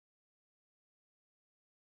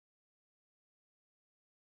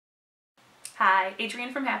Hi,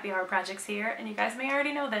 Adrianne from Happy Hour Projects here, and you guys may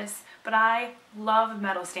already know this, but I love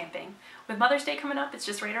metal stamping. With Mother's Day coming up, it's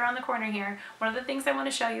just right around the corner here. One of the things I want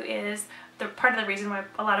to show you is part of the reason why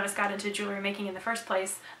a lot of us got into jewelry making in the first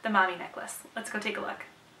place, the mommy necklace. Let's go take a look.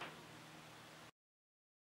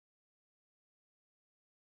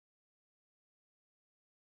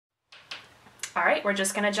 Alright, we're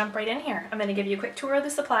just going to jump right in here. I'm going to give you a quick tour of the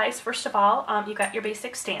supplies. First of all, you got your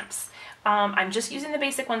basic stamps. I'm just using the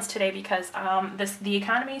basic ones today because the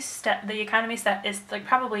economy set is like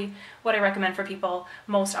probably what I recommend for people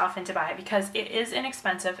most often to buy because it is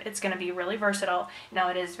inexpensive. It's going to be really versatile. Now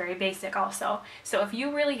it is very basic also. So if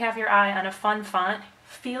you really have your eye on a fun font,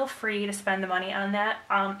 feel free to spend the money on that.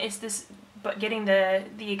 But getting the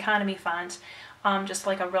economy font, just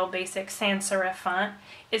like a real basic sans serif font,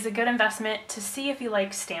 is a good investment to see if you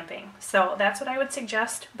like stamping. So that's what I would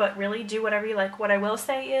suggest, but really do whatever you like. What I will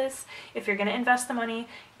say is, if you're going to invest the money,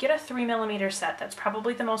 get a 3mm set. That's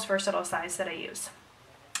probably the most versatile size that I use.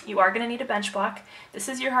 You are going to need a bench block. This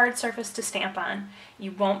is your hard surface to stamp on.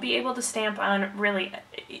 You won't be able to stamp on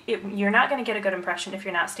you're not going to get a good impression if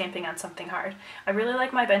you're not stamping on something hard. I really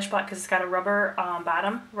like my bench block because it's got a rubber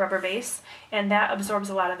bottom, rubber base, and that absorbs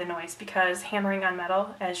a lot of the noise because hammering on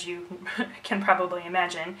metal, as you can probably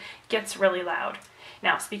imagine, gets really loud.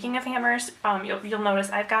 Now, speaking of hammers, you'll notice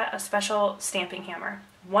I've got a special stamping hammer.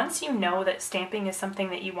 Once you know that stamping is something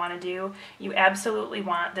that you want to do, you absolutely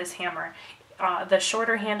want this hammer. The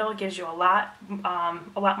shorter handle gives you a lot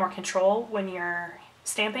more control when you're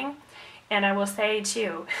stamping. And I will say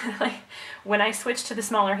too, like when I switched to the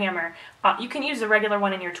smaller hammer, you can use the regular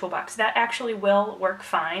one in your toolbox. That actually will work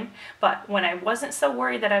fine. But when I wasn't so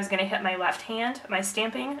worried that I was going to hit my left hand, my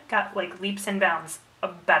stamping got like leaps and bounds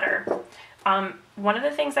better. One of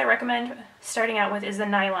the things I recommend starting out with is the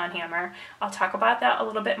nylon hammer. I'll talk about that a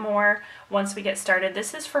little bit more once we get started.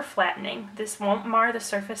 This is for flattening. This won't mar the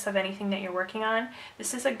surface of anything that you're working on.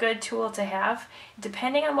 This is a good tool to have.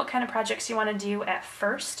 Depending on what kind of projects you want to do at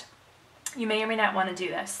first, you may or may not want to do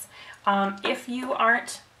this. If you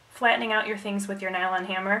aren't flattening out your things with your nylon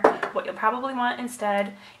hammer, what you'll probably want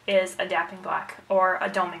instead is a dapping block or a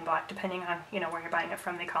doming block, depending on where you're buying it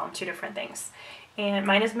from. They call them two different things. And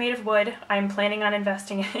mine is made of wood. I'm planning on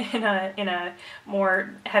investing in a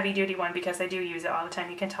more heavy-duty one because I do use it all the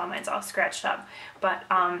time. You can tell mine's all scratched up. But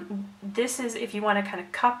this is if you want to kind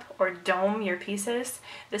of cup or dome your pieces.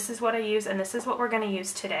 This is what I use, and this is what we're going to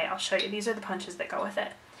use today. I'll show you. These are the punches that go with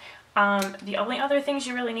it. The only other things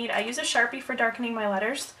you really need, I use a Sharpie for darkening my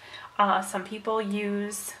letters. Some people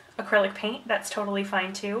use acrylic paint. That's totally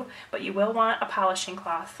fine too, but you will want a polishing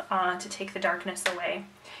cloth to take the darkness away.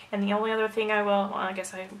 And the only other thing I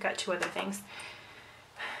guess I've got two other things.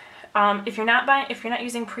 If you're not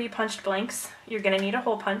using pre-punched blanks, you're going to need a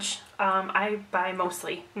hole punch. I buy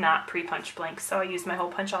mostly not pre-punched blanks, so I use my hole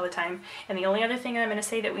punch all the time. And the only other thing I'm going to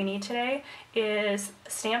say that we need today is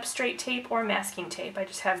stamp straight tape or masking tape. I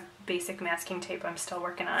just have basic masking tape I'm still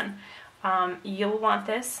working on. You'll want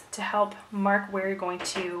this to help mark where you're going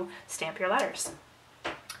to stamp your letters.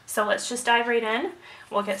 So let's just dive right in.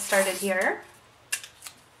 We'll get started here.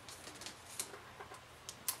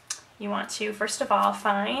 You want to, first of all,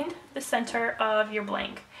 find the center of your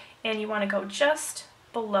blank, and you want to go just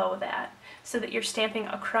below that so that you're stamping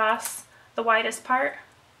across the widest part.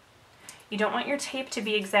 You don't want your tape to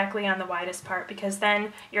be exactly on the widest part because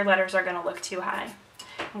then your letters are going to look too high.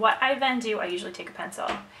 What I then do, I usually take a pencil,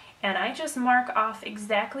 and I just mark off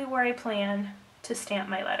exactly where I plan to stamp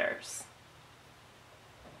my letters.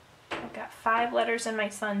 I've got 5 letters in my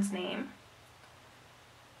son's name,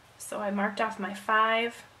 so I marked off my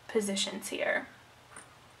 5 positions here.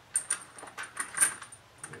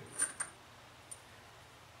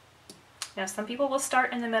 Now some people will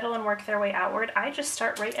start in the middle and work their way outward. I just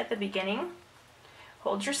start right at the beginning.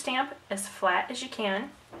 Hold your stamp as flat as you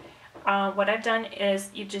can. What I've done is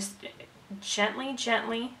you just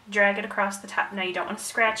gently drag it across the top. Now you don't want to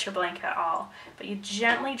scratch your blank at all, but you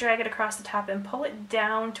gently drag it across the top and pull it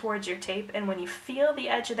down towards your tape, and when you feel the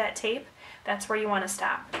edge of that tape, that's where you want to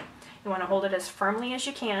stop. You want to hold it as firmly as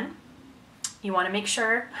you can. You want to make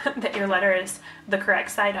sure that your letter is the correct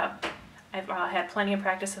side up. I've had plenty of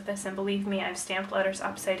practice with this, and believe me, I've stamped letters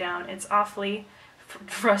upside down. It's awfully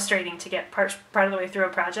frustrating to get part of the way through a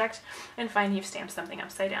project and find you've stamped something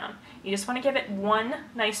upside down. You just want to give it one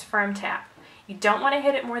nice firm tap. You don't want to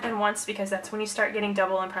hit it more than once because that's when you start getting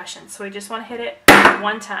double impressions. So we just want to hit it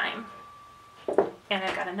one time. And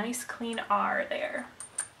I've got a nice clean R there.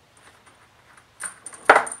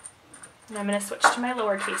 And I'm going to switch to my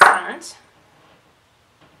lowercase font.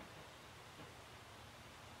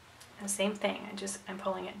 And same thing, I'm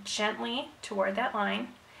pulling it gently toward that line.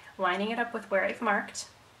 lining it up with where I've marked,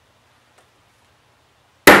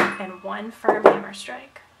 and one firm hammer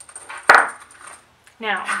strike.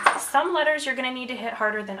 Now, some letters you're going to need to hit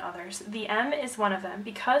harder than others. The M is one of them.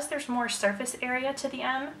 Because there's more surface area to the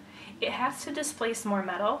M, it has to displace more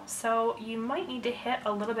metal, so you might need to hit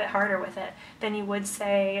a little bit harder with it than you would,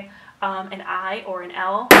 say, an I or an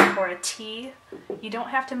L or a T. You don't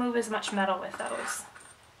have to move as much metal with those.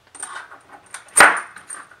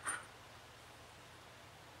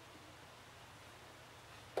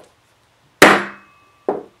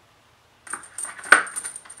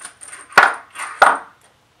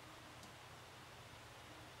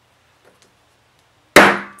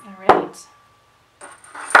 Alright,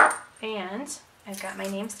 and I've got my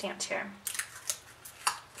name stamped here.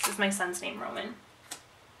 This is my son's name, Roman.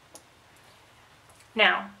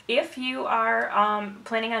 Now, if you are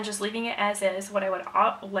planning on just leaving it as is, what I would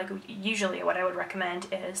usually what I would recommend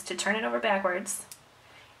is to turn it over backwards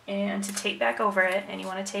and to tape back over it, and you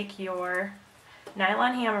want to take your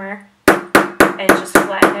nylon hammer and just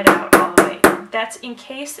flatten it out all the way. That's in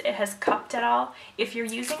case it has cupped at all. If you're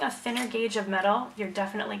using a thinner gauge of metal, you're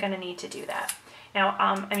definitely going to need to do that. Now,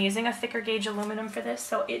 I'm using a thicker gauge aluminum for this,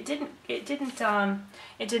 so it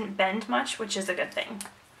didn't bend much, which is a good thing.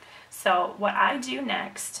 So what I do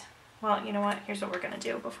next, well, you know what? Here's what we're going to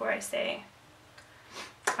do before I say.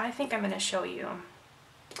 I think I'm going to show you.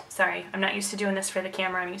 Sorry, I'm not used to doing this for the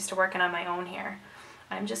camera. I'm used to working on my own here.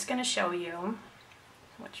 I'm just going to show you.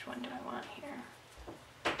 Which one do I want here?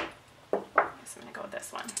 I guess I'm going to go with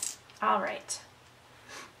this one. All right.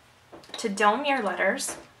 To dome your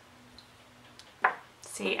letters,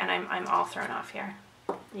 see, and I'm all thrown off here.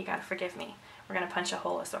 You got to forgive me. We're going to punch a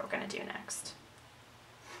hole is what we're going to do next.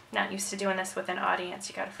 Not used to doing this with an audience,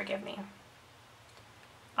 you got to forgive me.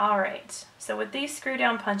 All right. So with these screw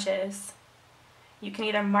down punches, you can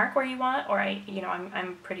either mark where you want, or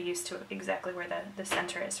I'm pretty used to exactly where the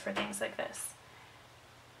center is for things like this.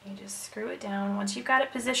 You just screw it down. Once you've got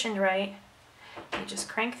it positioned right, you just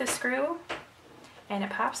crank the screw and it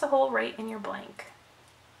pops a hole right in your blank.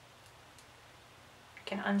 You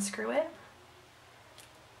can unscrew it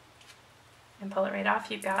and pull it right off.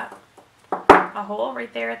 You've got a hole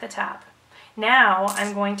right there at the top. Now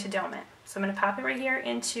I'm going to dome it. So I'm going to pop it right here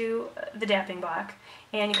into the dapping block,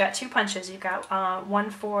 and you've got two punches. You've got one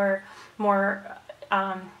for more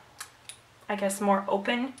I guess more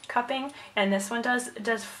open cupping, and this one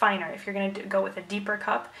does finer. If you're going to go with a deeper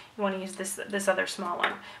cup, you want to use this other small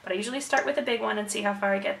one. But I usually start with a big one and see how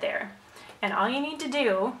far I get there. And all you need to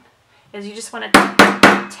do is you just want to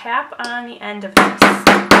tap on the end of this.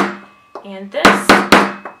 And this,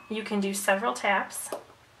 you can do several taps.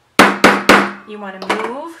 You want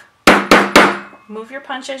to move your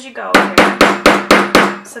punch as you go here,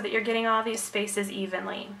 so that you're getting all these spaces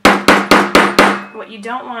evenly. What you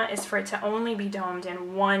don't want is for it to only be domed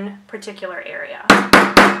in one particular area.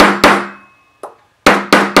 I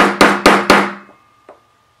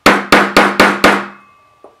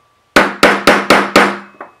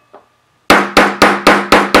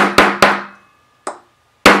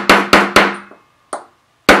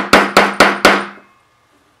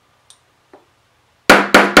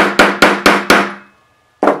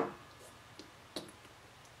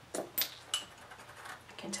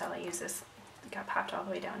can tell I use this. Got popped all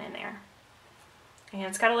the way down in there. And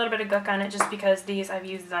it's got a little bit of gook on it just because these, I've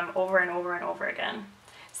used them over and over and over again.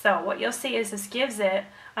 So what you'll see is this gives it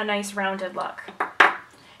a nice rounded look.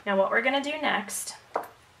 Now what we're going to do next,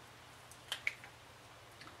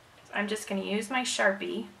 I'm just going to use my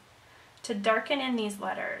Sharpie to darken in these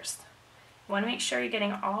letters. You want to make sure you're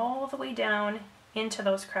getting all the way down into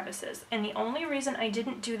those crevices. And the only reason I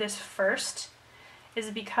didn't do this first is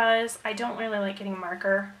because I don't really like getting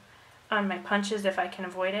marker on my punches if I can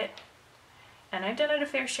avoid it, and I've done it a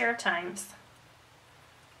fair share of times.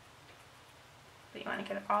 But you want to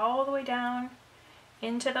get it all the way down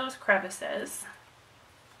into those crevices,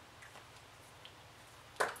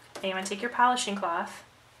 and you want to take your polishing cloth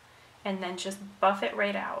and then just buff it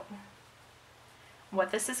right out.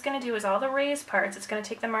 What this is going to do is all the raised parts, it's going to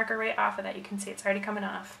take the marker right off of that. You can see it's already coming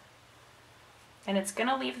off. And it's going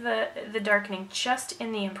to leave the darkening just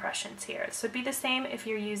in the impressions here. This would be the same if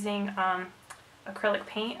you're using acrylic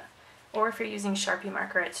paint or if you're using Sharpie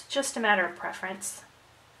marker. It's just a matter of preference.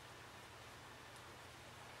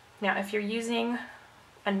 Now if you're using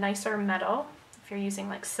a nicer metal, if you're using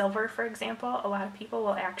like silver for example, a lot of people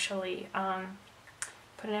will actually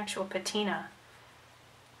put an actual patina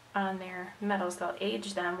on their metals. They'll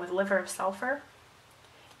age them with liver of sulfur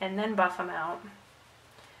and then buff them out.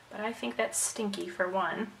 But I think that's stinky for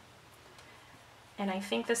one, And I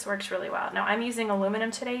think this works really well. Now I'm using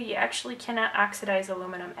aluminum today. You actually cannot oxidize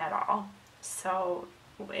aluminum at all, so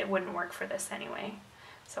it wouldn't work for this anyway.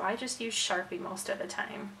 So I just use Sharpie most of the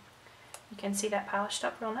time. You can see that polished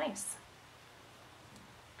up real nice.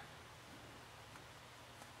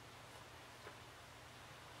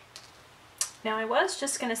 Now I was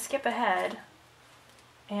just going to skip ahead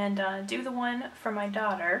and do the one for my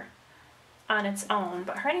daughter on its own,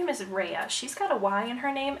 but her name is Rhea. She's got a Y in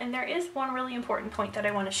her name, and there is one really important point that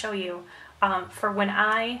I want to show you for when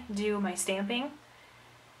I do my stamping.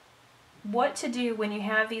 What to do when you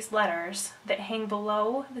have these letters that hang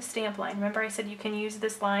below the stamp line. Remember I said you can use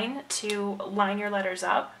this line to line your letters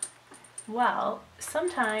up? Well,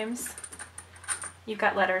 sometimes you've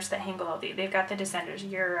got letters that hang below they've got the descenders,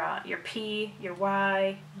 your P, your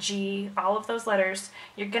Y, G, all of those letters.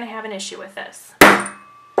 You're going to have an issue with this.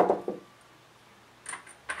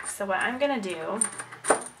 So what I'm going to do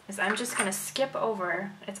is I'm just going to skip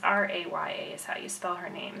over, it's R-A-Y-A is how you spell her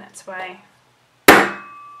name. That's why I'm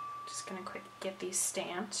just going to quick get these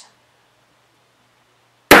stamped.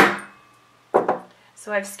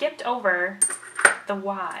 So I've skipped over the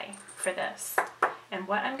Y for this. And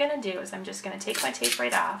what I'm going to do is I'm just going to take my tape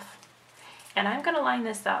right off, and I'm going to line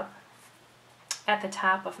this up at the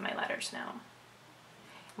top of my letters now.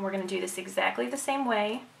 And we're going to do this exactly the same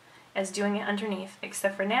way as doing it underneath,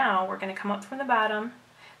 except for now we're going to come up from the bottom,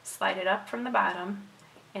 slide it up from the bottom,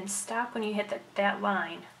 and stop when you hit that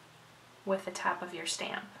line with the top of your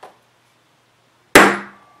stamp. I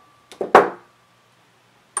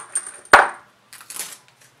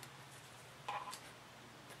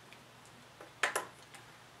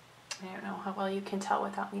don't know how well you can tell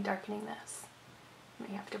without me darkening this. We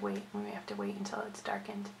may have to wait until it's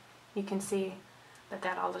darkened. You can see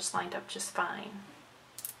that all just lined up just fine.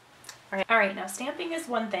 Alright, now stamping is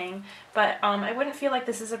one thing, but I wouldn't feel like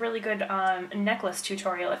this is a really good necklace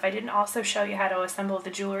tutorial if I didn't also show you how to assemble the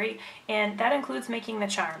jewelry, and that includes making the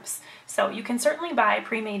charms. So you can certainly buy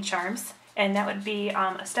pre-made charms, and that would be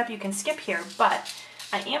a step you can skip here, but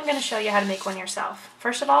I am going to show you how to make one yourself.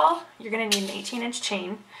 First of all, you're going to need an 18-inch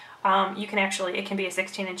chain. You can actually, it can be a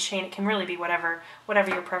 16-inch chain, it can really be whatever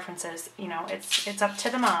your preference is. You know, it's up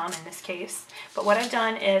to the mom in this case. But what I've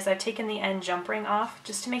done is I've taken the end jump ring off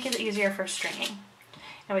just to make it easier for stringing.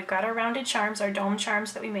 Now we've got our rounded charms, our dome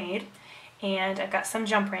charms that we made, and I've got some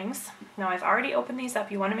jump rings. Now I've already opened these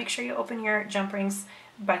up. You want to make sure you open your jump rings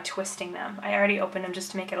by twisting them. I already opened them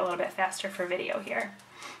just to make it a little bit faster for video here.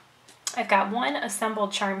 I've got one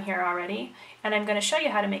assembled charm here already, and I'm going to show you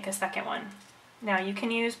how to make a second one. Now you can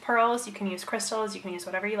use pearls, you can use crystals, you can use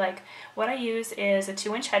whatever you like. What I use is a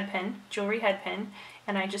 2-inch head pin, jewelry head pin,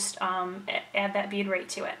 and I just add that bead right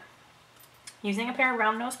to it. Using a pair of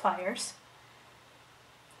round nose pliers,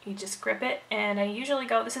 you just grip it, and I usually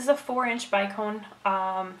go, this is a 4-inch bicone,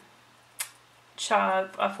 a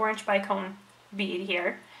 4-inch bicone bead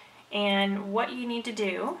here, and what you need to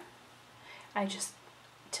do, I just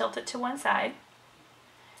tilt it to one side,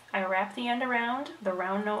 I wrap the end around the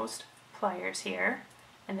round nosed pliers here,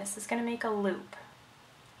 and this is going to make a loop.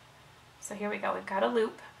 So here we go, we've got a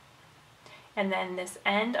loop, and then this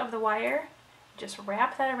end of the wire, just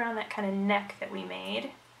wrap that around that kind of neck that we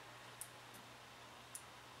made.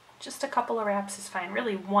 Just a couple of wraps is fine,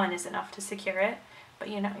 really one is enough to secure it, but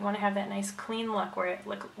you know, you want to have that nice clean look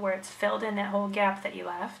where it's filled in that whole gap that you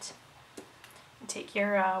left. And take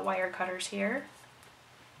your wire cutters here.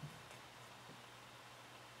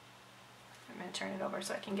 I'm going to turn it over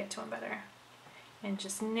so I can get to them better. And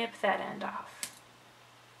just nip that end off.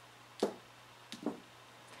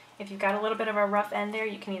 If you've got a little bit of a rough end there,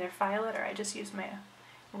 you can either file it, or I just use my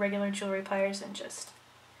regular jewelry pliers and just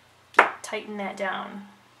tighten that down.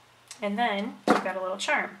 And then you've got a little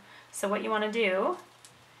charm. So what you want to do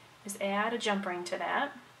is add a jump ring to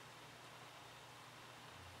that.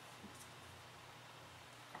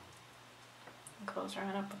 And close her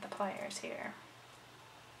on up with the pliers here.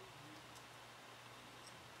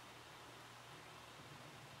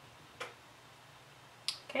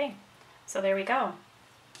 Okay, so there we go.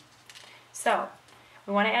 So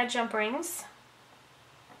we want to add jump rings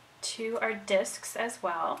to our discs as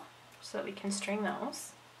well, so that we can string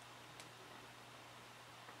those.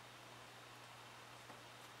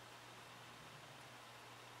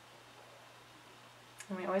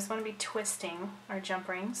 And we always want to be twisting our jump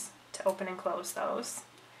rings to open and close those.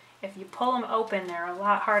 If you pull them open, they're a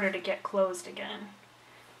lot harder to get closed again.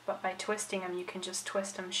 But by twisting them, you can just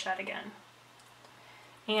twist them shut again.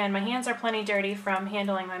 And my hands are plenty dirty from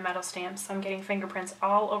handling my metal stamps, so I'm getting fingerprints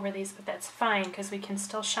all over these, but that's fine because we can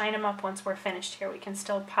still shine them up once we're finished here. We can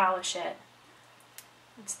still polish it.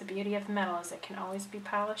 It's the beauty of metal, is it can always be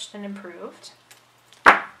polished and improved.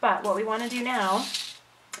 But what we want to do now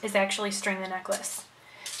is actually string the necklace.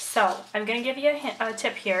 So I'm going to give you a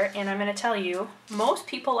tip here, and I'm going to tell you, most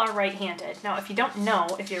people are right-handed. Now, if you don't know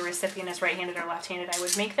if your recipient is right-handed or left-handed, I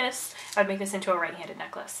would make this into a right-handed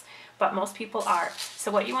necklace. But most people are.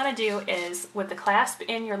 So what you want to do is, with the clasp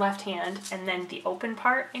in your left hand and then the open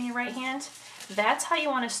part in your right hand, that's how you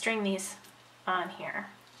want to string these on here,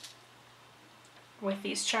 with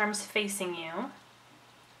these charms facing you.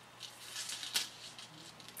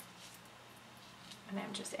 And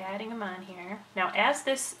I'm just adding them on here. Now, as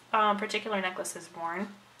this particular necklace is worn,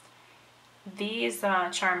 these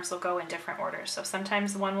charms will go in different orders. So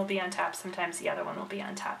sometimes one will be on top, sometimes the other one will be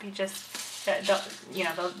on top. You just,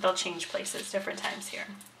 they'll change places different times here.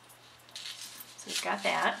 So we've got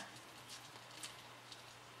that.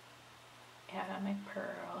 Add on my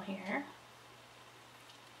pearl here.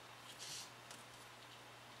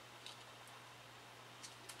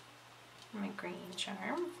 My green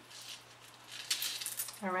charm.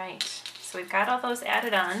 All right, so we've got all those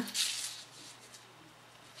added on.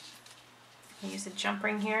 I use a jump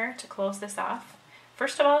ring here to close this off.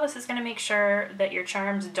 First of all, this is going to make sure that your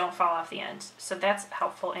charms don't fall off the end, so that's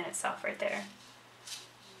helpful in itself right there.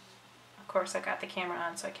 Of course, I've got the camera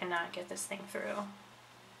on, so I cannot get this thing through.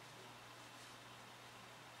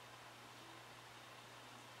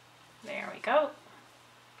 There we go.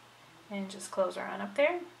 And just close her on up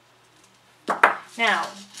there. Now,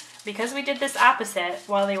 because we did this opposite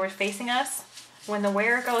while they were facing us, when the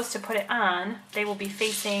wearer goes to put it on, they will be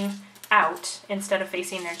facing out instead of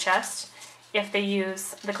facing their chest if they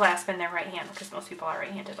use the clasp in their right hand, because most people are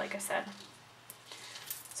right-handed, like I said.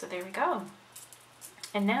 So there we go.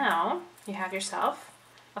 And now you have yourself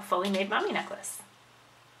a fully made mommy necklace.